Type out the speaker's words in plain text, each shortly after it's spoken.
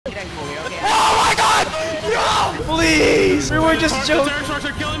were just joking. The sharks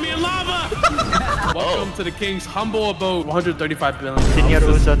are killing me in lava. Welcome to the king's humble abode. 135 billion. Senior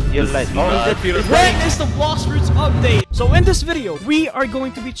Uzoth, you're like, When is the Blox Fruits update? So in this video, we are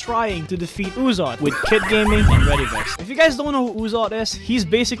going to be trying to defeat Uzoth with Kid Gaming and Redyvex. If you guys don't know who Uzoth is, he's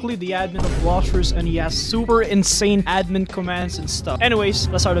basically the admin of Blox Fruits and he has super insane admin commands and stuff. Anyways,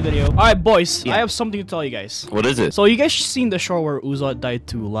 let's start the video. Alright boys, I have something to tell you guys. What is it? So you guys seen the show where Uzoth died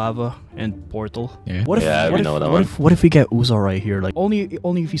to lava and Portal? Yeah. What if, what if we get Uzoth right here? Like only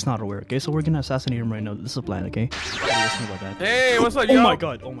if he's not aware, okay? So we're gonna assassinate him right now. This is a plan, okay? About that. Hey, what's up, yo? Oh my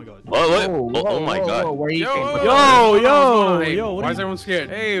god, oh my god. What? Oh my god. Yo, why is everyone scared?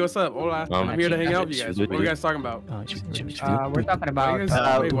 Hey, what's up? Hola. I'm here to hang out with you guys. What are you guys talking about? we're talking about.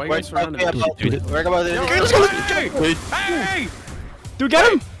 Wait, why are you guys surrounded? We're about it. Okay, let's go. Hey! Dude,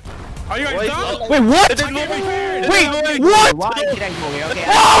 get him! Are you guys done? Wait, what? Wait, what? Why did I go here? Okay.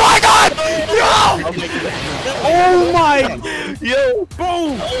 Oh my god! Yo! Oh my! Yo!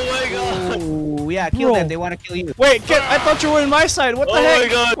 Boom! Oh my god! Oh, yeah, kill them. They want to kill you. Wait, kid, I thought you were in my side. What the Oh heck?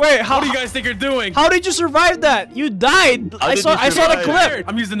 my god! Wait, how What do you guys think you're doing? How did you survive that? You died. I saw the clip.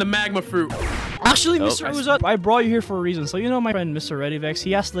 I'm using the magma fruit. Actually, Mr. Uzoth, I brought you here for a reason. So you know my friend Mr. Redyvex,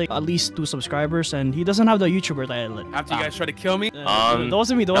 he has like at least 2 subscribers and he doesn't have the YouTuber title. After you guys try to kill me? That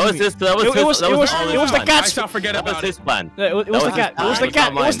wasn't me. That was wasn't me. it was the cat. I shall forget That was about it. his plan. It was the cat. It was the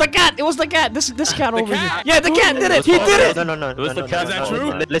cat. It was the cat. It was the cat. This cat over here. cat? Yeah, the cat did it. He did it. No. It was the cat. Is that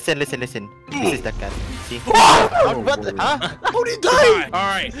true? Listen. This is the cat. See? What? Huh? How did he die?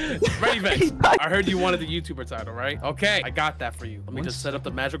 Alright, Redyvex. I heard you wanted the YouTuber title, right? Okay, I got that for you. Let me just set up the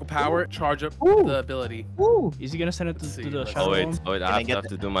magical power, charge up the ability. Is he gonna send it to the shadow? Oh wait, I have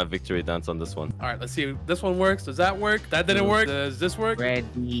to do my victory dance on this one. Alright, let's see if this one works. Does that work? That didn't work. Does this work?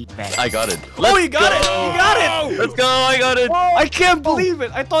 Redyvex. I got it. Oh, you got it! You got it! Let's go! I got it! I can't believe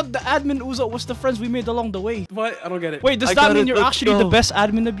it! I thought the admin Uzoth was the friends we made along the way. What? I don't get it. Wait, does I that got mean it, you're let's actually go. the best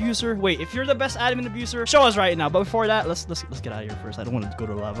admin abuser? Wait, if you're the best admin abuser, show us right now. But before that, let's get out of here first. I don't want to go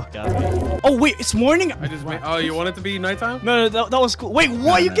to lava. Oh wait, it's morning. I just made. Oh, you want it to be nighttime? No, that was cool. Wait,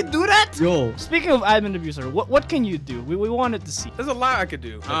 what? You can do that? Yo. Speaking of admin abuser, what can you do? We wanted to see. There's a lot I could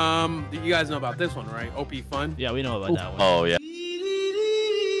do. You guys know about this one, right? OP Fun. Yeah, we know about that one. Oh yeah.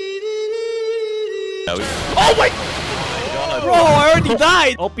 Oh my! Bro, I already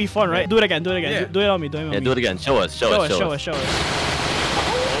died. OP Fun, right? Do it again. Do it again. Yeah. Do it on me. Do it on me. Yeah, do it again. Show us. Show us. Oh Oh my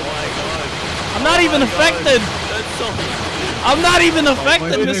god. I'm not even affected. That's so. I'm not even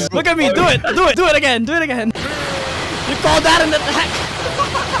affected. Look at me. Do it. Do it. Do it again. Do it again. You call that an attack?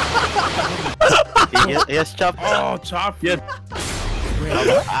 Yes, chop. Oh, chop. Yeah.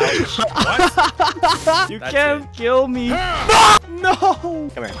 You can't kill me. No.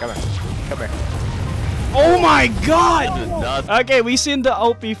 Come here. Oh my god. Nuts. Okay, we seen the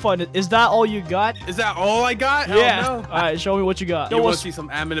OP Fun. Is that all you got? Is that all I got? Yeah. Hell no. All right, show me what you got. You want to see some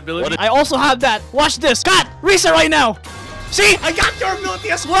admin ability? I also have that. Watch this. Cut. Reset right now. See, I got your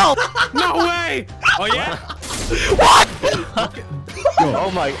ability as well. No way. Oh yeah. What? Oh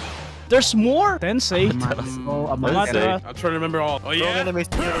my. There's more. Tensei. I'm trying to remember all. Oh yeah.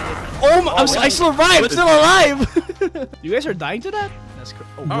 Oh my, I survived. I'm still alive. You guys are dying to that? That's crazy.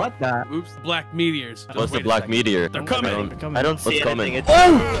 Oh, What the? Oops. Black meteors. What's the Wait a black second. meteor? They're coming. I don't see What's anything.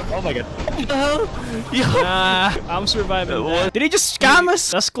 coming? Oh my god. What the hell? Yo. Nah, I'm surviving. What? Did he just scam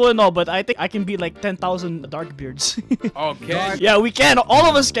us? That's cool and all, but I think I can beat like 10,000 dark beards. Okay. Yeah, we can. All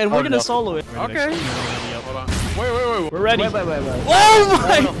of us can. We're gonna solo it. Okay. Hold on. Wait. We're ready. Wait. Oh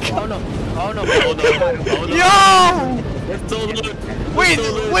my god. Oh no. Yo! It's so lit.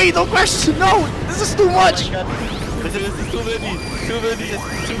 Wait, don't question. No, this is too much. This is too many.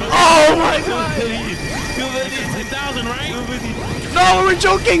 Oh my god. Too many. 10,000, right? No, we're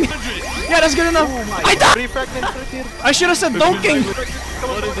joking. Yeah, that's good enough. I died. I should have said donking.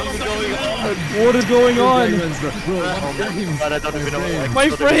 What is even going on? What is going on? But I don't even know. My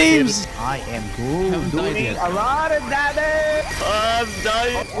frames. I am doing a lot of damage. I'm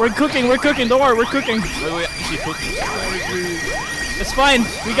dying. We're cooking. Don't worry, we're cooking. Wait, actually cooking. It's fine.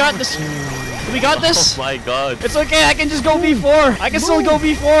 We got this. We got this. Oh my god. It's okay. I can just go B4. I can still go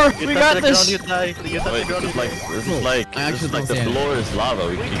B4. We got this. Wait, this is like the floor is lava.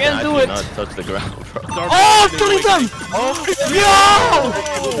 We can't do it. Not touch the ground, bro. Oh, killing them. Yo!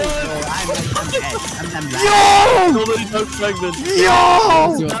 I'm Nobody talks like this.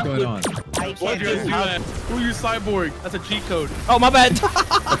 Yo! What's going on? Why'd you guys do that? Who you cyborg? That's a cheat code. Oh, my bad.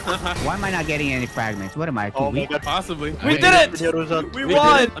 Why am I not getting any fragments? What am I? Too weak? Possibly. We did it. We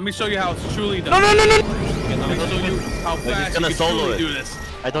won. Let me show you how it's truly done. No. Let me show you how fast gonna you can solo truly it. do this.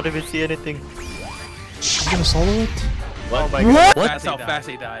 I don't even see anything. You gonna solo it? What? Oh my god. What? That's how fast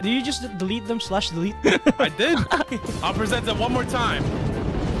he died. Do you just delete them / delete? I did. I'll present it one more time.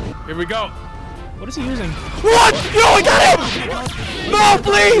 Here we go. What is he using? What? Yo, I got him! No,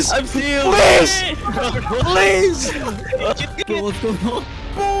 please! I'm sealed. Please! Please! What's going on?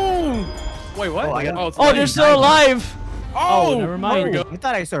 Boom! Wait, what? Oh, I got- it's Oh, not they're even still dying. alive! Oh, never mind. There we go. I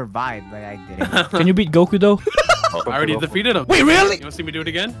thought I survived, but I didn't. Can you beat Goku though? I already defeated him. Wait, really? You want to see me do it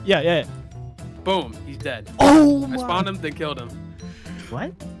again? Yeah. Boom. He's dead. Oh I spawned him, then killed him.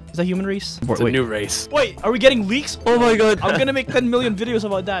 What? Is that human race? It's a new race. Wait, are we getting leaks? Oh my god. I'm gonna make 10 million videos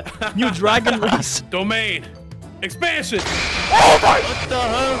about that. New dragon race. Domain. Expansion. What the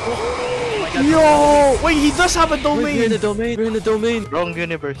hell? Yo! Wait, he does have a We're in the domain. domain. We're in the domain. Wrong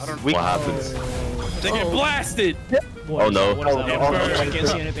universe. What happens? They get blasted. What Oh, is no. that? What is that? Oh, What is that? I can't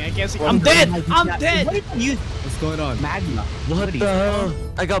see anything. I can't see. I'm dead! I'm dead! What's going on? Magma. What the hell?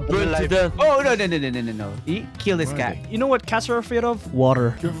 I got burned to death. Oh, no. You kill this guy. You know what cats are afraid of?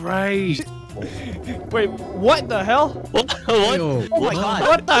 Water. You're right. Wait, what the hell? What? Oh my god.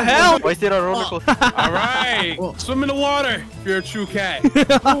 What the hell? Why is there a roller coaster? All right. Swim in the water if you're a true cat.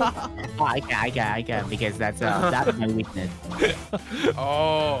 Oh, I can, because that's my weakness.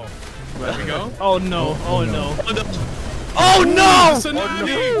 Oh. There we go. Oh no. Oh no. Oh no. Oh no!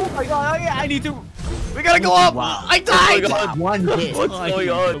 Tsunami. Oh my god, I need to. We gotta go up! Wow. I died! God. One hit. What's going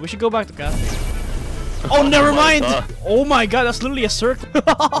on? We should go back to cafe. Oh, never mind! God. Oh my god, that's literally a circle.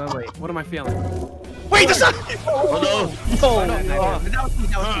 Wait. What am I feeling? Wait, that's not. Oh no. No. That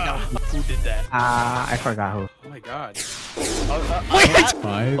was me. Who did that? I forgot who. Oh my god. Wait!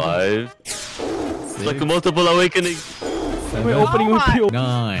 5. It's like a multiple awakening. We're opening with you.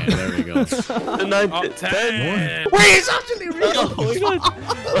 9. There we go. The 9th. Oh, 10. Wait, it's actually real! Oh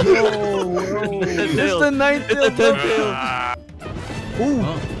my god. It's the ninth It's a tail. 10th tail.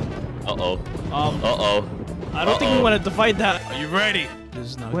 Oh. Uh-oh. Um, Uh-oh. I don't think we wanted to fight that. Are you ready? This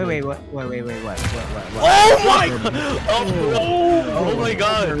is not Wait, good. what? Oh my god! Oh my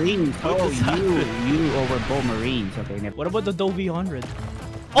god. Marines. What Oh, just you overbold Marines. Okay, never. What about the Dovey 100?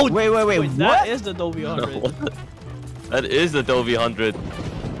 Oh, Wait, that what? is the Dovey 100. What the- That is the Dovey 100.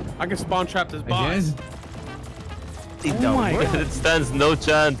 I can spawn trap this boss. Again? Oh my god. It stands no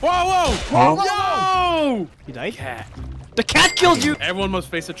chance. Whoa, whoa! Whoa! You died? Cat. The cat killed you! Everyone must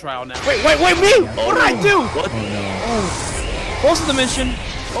face a trial now. Wait, me! What did I do? What? Frozen Dimension.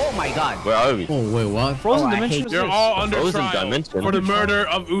 Oh my god. Where are we? Oh, wait, what? Frozen I Dimension. hate is You're this? all under Frozen trial dimension. for the murder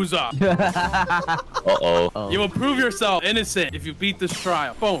of Uzoth. Uh-oh. You will prove yourself innocent if you beat this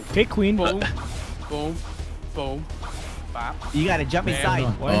trial. Boom, Okay, Queen. boom, boom, boom. Bop. You gotta jump inside.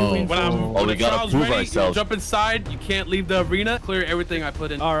 Why are we waiting When for- I'm Oh, when we the gotta trial's prove ready, ourselves. you jump inside. You can't leave the arena. Clear everything I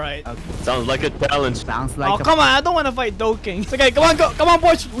put in. Alright. Sounds like a challenge. Sounds like Oh, come on. I don't want to fight King. It's okay. Come on, go. Come on,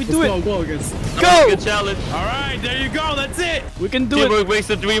 boys. We do it. Go, guys. Sounds Go! like a challenge. All right, there you go. That's it. We can do it. Teamwork makes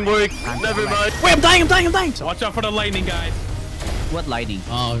the dream work. Never mind. Wait, I'm dying. Watch out for the lightning, guys. what lightning?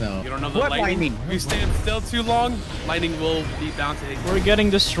 Oh, no. You don't know the What lightning. lightning? If you stand still too long, lightning will be bound to hit you. We're getting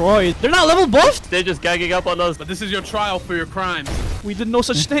destroyed. They're not level buffed. They're just gagging up on us. But this is your trial for your crimes. We did no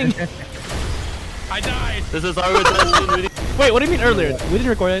such thing. I died. This is our redemption. Wait, what do you mean earlier? We didn't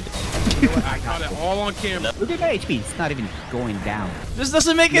record it. I caught it all on camera. Look at my HP. It's not even going down. This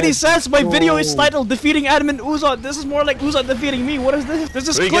doesn't make any sense. My video is titled Defeating Admin Uzoth. This is more like Uzoth defeating me. What is this? This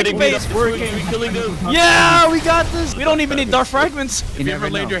is We're getting beat up. clickbait We're working. killing them. Yeah, we got this. We don't even need dark fragments. If you never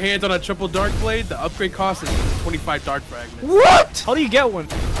ever laid know. your hands on a triple dark blade, the upgrade cost is 25 dark fragments. What? How do you get one?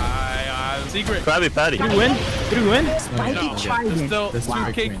 Secret. Krabby Patty. Did we win? Did we win? No, trident. there's still That's two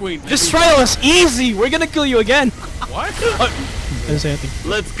wow. Cake Queen. This trial is easy. We're gonna kill you again. What? Didn't say anything.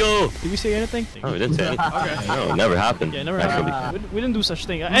 Let's go. Did we say anything? Oh, we didn't say anything. Okay. No, it never happened. Yeah, never actually. happened. We didn't do such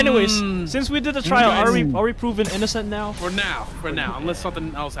thing. Anyways, since we did the trial, are we proven innocent now? For now, unless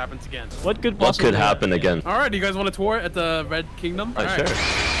something else happens again. What could What possibly could happen again? All right, do you guys want to tour at the Red Kingdom? All right. Sure.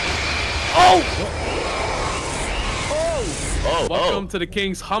 Oh! Oh, Welcome to the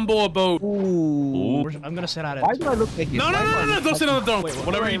King's humble abode. Ooh. I'm gonna sit at it. Why do I look like this? No, don't sit on the throne. Wait,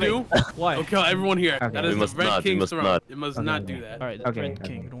 Whatever you do, Why? don't kill everyone here. Okay. That We is the must Red not, we King's must throne. not. It must not do that. All right, the Okay, Red okay.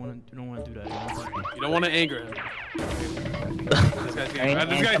 King. You don't want to do that. You don't want to anger him. This guy's Hey, getting-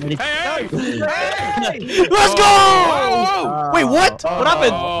 this hey, guy. somebody- Hey! Let's go! Whoa! Wait, what? What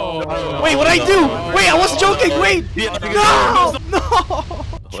happened? Oh. Wait, what did I do? Wait, I was joking. Wait. Yeah. No! No!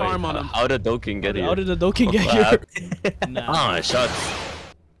 Wait, Charm on him. How did Doking get here? How did the King get What here? happened? Nah. Ah, shucks.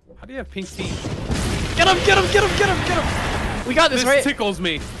 How do you have pink teeth? Get him! We got this, This right? tickles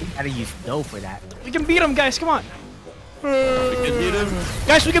me. You gotta use dough for that. We can beat him, guys. Come on. beat him.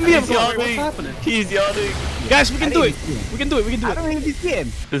 Guys, we can beat him. He's yawning. He's yawning. Guys, we can do it. We can do it. We can do I it. don't even see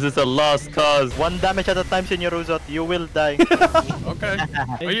him. This is a lost cause. One damage at a time, Senor Uzoth. You will die. Okay.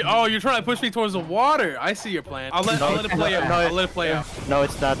 You're trying to push me towards the water. I see your plan. I'll let it play out. I'll let it play out. No,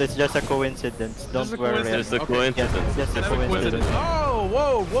 it's not. It's just a coincidence. Don't Just a worry. coincidence. It's a coincidence. Just a That's a coincidence. coincidence. Oh,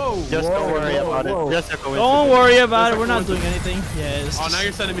 whoa. Just don't worry about it. Just a coincidence. Don't worry about it. We're not doing anything. Yes. Oh, now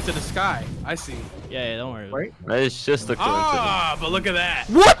you're sending me to the sky. I see. Yeah, don't worry. About it. It's just a coincidence. Ah, but look at that.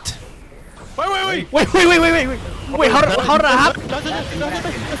 What? Wait. Wait, how did that happen?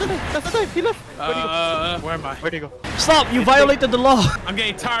 Where am I? Where'd he go? Stop, you violated the law. I'm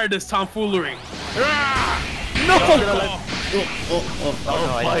getting tired of this tomfoolery. Ah! No.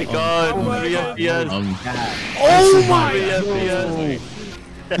 Oh my god. 3 FPS. Oh my. 3 FPS.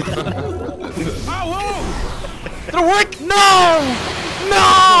 Oh, whoa! Did it work? No.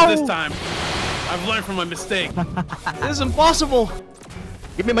 This No. time. I've learned from my mistake. This is impossible.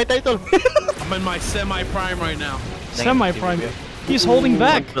 Give me my title. I'm in my semi-prime right now. Semi-prime. He's holding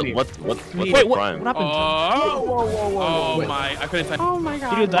back. What's Wait, what prime? happened? Oh my! I couldn't type. Oh my god!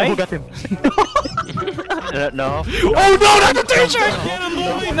 Did you die? Who got him? No. Oh no, not the teacher! Get him,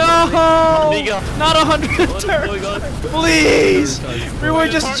 boy! No! Niga. Not 100 turns! Please! We were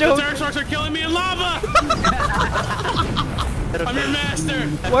just The joking. Dark Sharks are killing me in lava! I'm your master!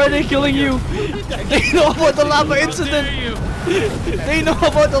 Why are they killing you? They know about the lava How dare incident! you! They know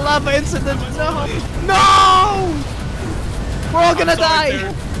about the lava incident! No! No! We're all gonna Sorry, die!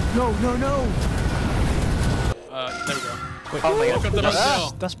 sir. No. There we go. Oh my Welcome to god.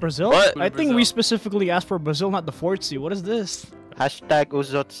 Brazil. That's Brazil? What? I think we specifically asked for Brazil, not the Fortsy. What is this? Hashtag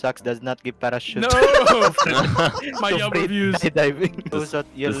Uzoth sucks does not give parachute. No! My Yelp reviews. Diving. Uzoth,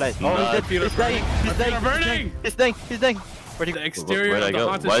 you're light. Oh, not he's dying. He's dying. They're burning! He's dying. He's dying. Where'd he The go? exterior Where'd I of the go?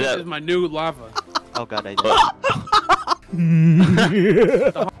 haunted Why ship that- is my new lava. Oh god, I died.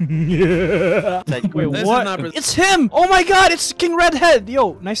 Wait, This is what? not Brazil. It's him! Oh my god, it's King Redhead!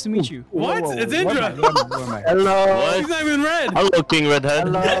 Yo, nice to meet you. What? It's Where am I? Indra! Where am I? Hello. He's not even red! Hello, King Redhead.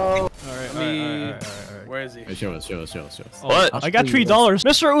 Hello. Alright, where is he? Show us. What? I got $3.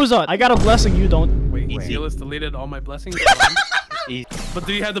 Mr. Uzoth, I got a blessing, you don't. Wait, Seal has deleted all my blessings? Easy. But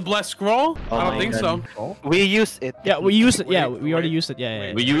do you have the blessed scroll? Oh I don't my think God. so. We used it. Yeah, we used it. Yeah, Wait, we already wait. used it.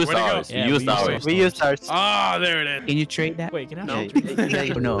 Yeah. We used Where'd it go? ours. Yeah, We used we used ours. We used ours. Ah, there it is. Can you trade that? Wait, can I?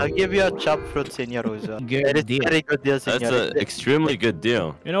 No. I'll give you a chop fruit, Senor Uzoth. Good That is deal. very good deal, That's Senor. an extremely good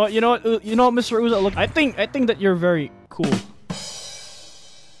deal. You know what, Mr. Uzoth, look, I think that you're very cool.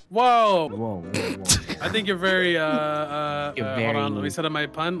 Whoa. I think you're very, You're hold on, let me very- set up my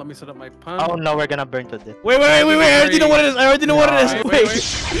pun. Oh no, we're gonna burn to death. Wait, I already know what it is. Wait.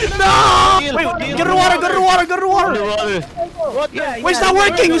 No! Wait, go to the water. Wait,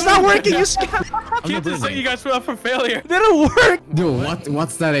 it's not working. You scam. Keep this thing you guys put up for failure. Didn't work. Dude,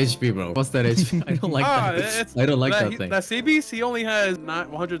 what's that HP, bro? What's that HP? I don't like that. I don't like that thing. That CBs, he only has not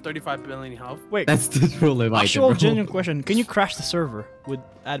 135 billion health. Wait, That's the true live item, actual bro. genuine question. Can you crash the server with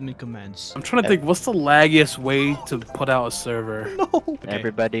admin commands? I'm trying to think, what's the laggiest way to put out a server? No.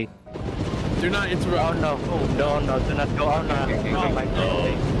 Everybody. Do not Oh interrupt. no. No, do not go. Oh no. Oh my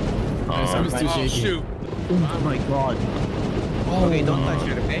god. Service too Oh, shaky. shoot. Oh my god. Okay, don't touch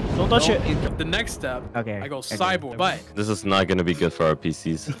it, okay? Don't touch it. The next step, Okay. I go cyborg. But This is not gonna be good for our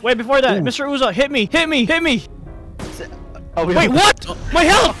PCs. Wait, before that, Mr. Uzoth, hit me. Oh, we Wait, have- what? My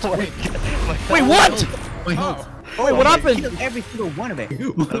health. Wait, what? My health. Wait, what happened? Killed every single one of it.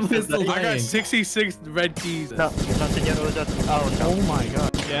 What am I still I got playing? 66 red keys. No, Senor Uzoth. Oh no. Oh my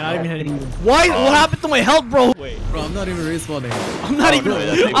god. Yeah, not even hitting. Why? What happened to my health, bro? Wait, Bro, I'm not even respawning. I'm not even.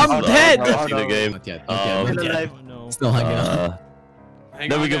 I I'm dead. Oh, See no. the game. Not yet. Oh, Not Still yet. alive. Oh no. Still hanging out. Hang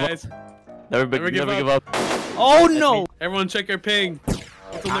Never on, give up. guys. Never Never give give up. Oh no. Everyone check your ping.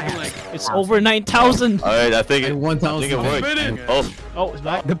 What's it looking like? It's over 9,000. Alright, I think it 1,000. worked. Minute. Oh, Oh, it's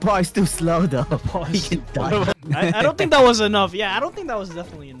back. The bar is too slow though. He Pause. can die. I don't think that was enough. Yeah, I don't think that was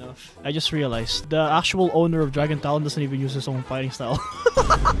definitely enough. I just realized the actual owner of Dragon Talon doesn't even use his own fighting style.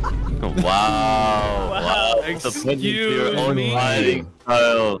 wow. Excuse Your own me. fighting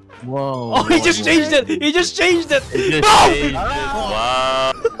style. Whoa. Oh, he just changed it. He just changed it. It just No! changed it.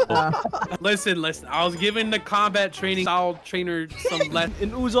 Wow. Listen. I was giving the combat training style trainer some lessons.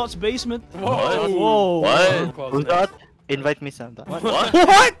 In Uzoth's basement. Whoa. Whoa. What? Close enough. Uzoth, invite me sometime. What? What?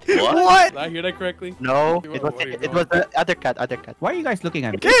 What? Did I hear that correctly? No, Where it was are you it going? was the other cat. Why are you guys looking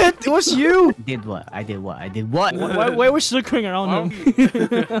at me? Kid, it was you. Did what? I did what? Why was she looking around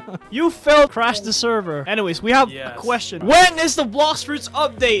him? You failed crash the server. Anyways, we have a Yes. question. When is the Blox Fruits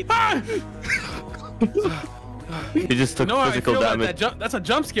update? He just took No, physical I feel damage. that's a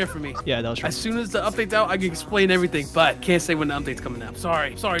jump scare for me. Yeah, that was As soon as the update's out, I can explain everything, but can't say when the update's coming out.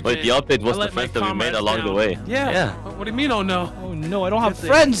 Sorry, Wait, Jay. the update was I the let my friends that we made comrades along the down. way. Yeah. What do you mean? Oh no. Oh no, I don't have Good thing.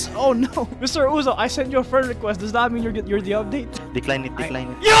 friends. Oh no, Mr. Uzo, I sent you a friend request. Does that mean you're the update? Decline it, decline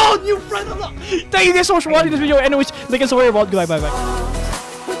it. Yo, new friend. Thank you guys so much for watching this video. Anyways, nothing to worry about. Goodbye, bye, bye.